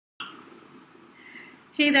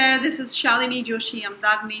Hey there, this is Shalini Joshi. I'm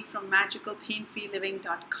Dagni from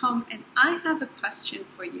magicalpainfreeliving.com, and I have a question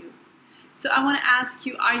for you. So I want to ask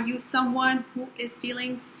you, are you someone who is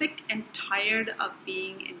feeling sick and tired of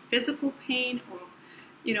being in physical pain or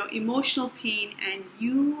emotional pain, and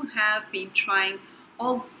you have been trying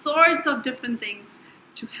all sorts of different things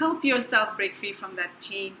to help yourself break free from that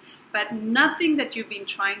pain, but nothing that you've been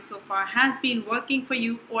trying so far has been working for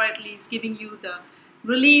you, or at least giving you the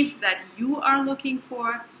relief that you are looking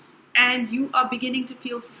for, and you are beginning to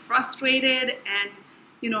feel frustrated and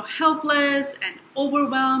helpless and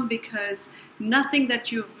overwhelmed because nothing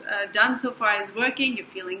that you've done so far is working. You're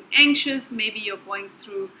feeling anxious, maybe you're going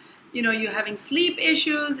through you're having sleep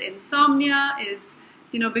issues, insomnia is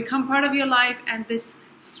become part of your life, and this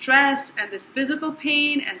stress and this physical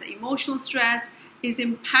pain and the emotional stress is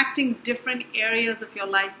impacting different areas of your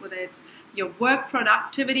life, whether it's your work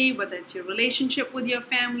productivity, whether it's your relationship with your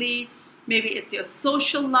family, maybe it's your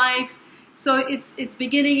social life. So it's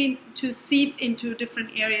beginning to seep into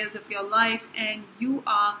different areas of your life, and you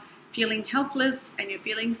are feeling helpless and you're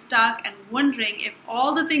feeling stuck and wondering, if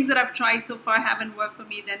all the things that I've tried so far haven't worked for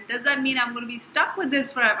me, then does that mean I'm going to be stuck with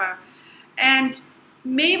this forever? And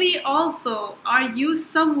maybe also, are you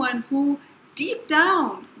someone who deep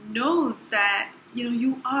down knows that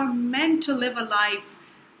you are meant to live a life,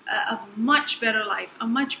 a much better life, a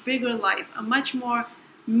much bigger life, a much more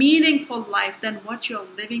meaningful life than what you're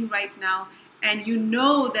living right now, and you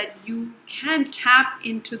know that you can tap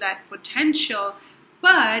into that potential,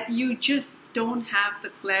 but you just don't have the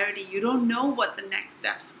clarity. You don't know what the next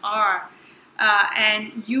steps are,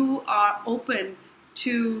 and you are open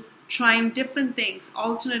to trying different things,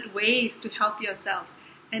 alternate ways to help yourself.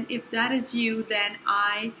 And if that is you, then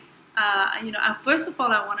first of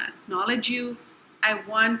all, I want to acknowledge you. I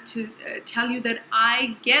want to tell you that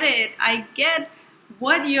I get it. I get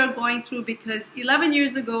what you're going through, because 11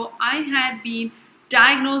 years ago, I had been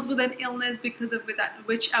diagnosed with an illness because of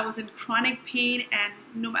which I was in chronic pain, and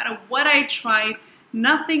no matter what I tried,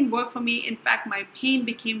 nothing worked for me. In fact, my pain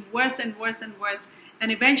became worse and worse and worse,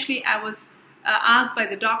 and eventually I was asked by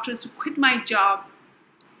the doctors to quit my job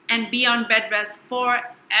and be on bed rest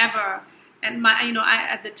forever. And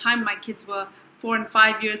at the time, my kids were 4 and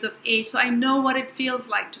 5 years of age, so I know what it feels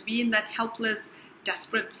like to be in that helpless,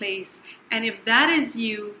 desperate place. And if that is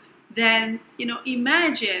you, then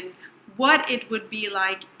imagine what it would be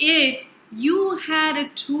like if you had a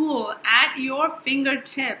tool at your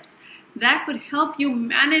fingertips that could help you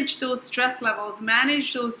manage those stress levels,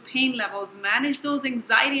 manage those pain levels, manage those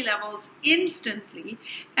anxiety levels instantly,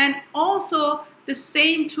 and also the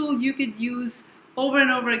same tool you could use over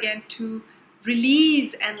and over again to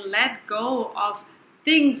release and let go of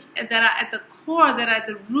things that are at the core, that are at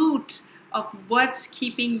the root of what's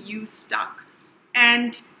keeping you stuck.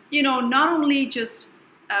 And not only just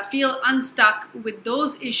feel unstuck with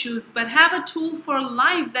those issues, but have a tool for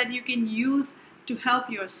life that you can use to help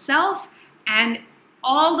yourself and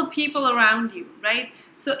all the people around you, right?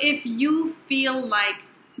 So if you feel like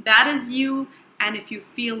that is you, and if you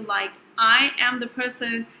feel like I am the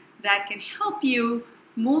person that can help you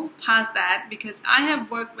move past that, because I have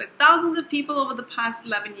worked with thousands of people over the past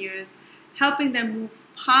 11 years, helping them move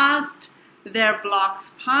past their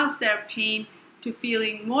blocks, past their pain, to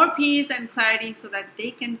feeling more peace and clarity so that they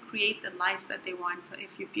can create the lives that they want. So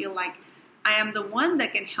if you feel like I am the one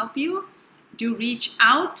that can help you, do reach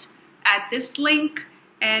out at this link,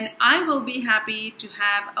 and I will be happy to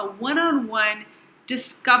have a one-on-one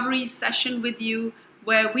discovery session with you,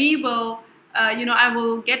 where we will I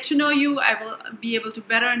will get to know you. I will be able to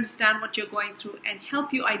better understand what you're going through and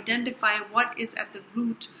help you identify what is at the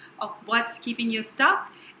root of what's keeping you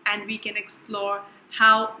stuck, and we can explore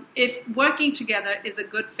how, if working together is a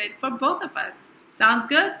good fit for both of us. Sounds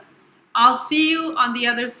good? I'll see you on the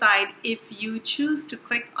other side if you choose to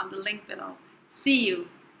click on the link below. See you.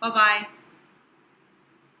 Bye-bye.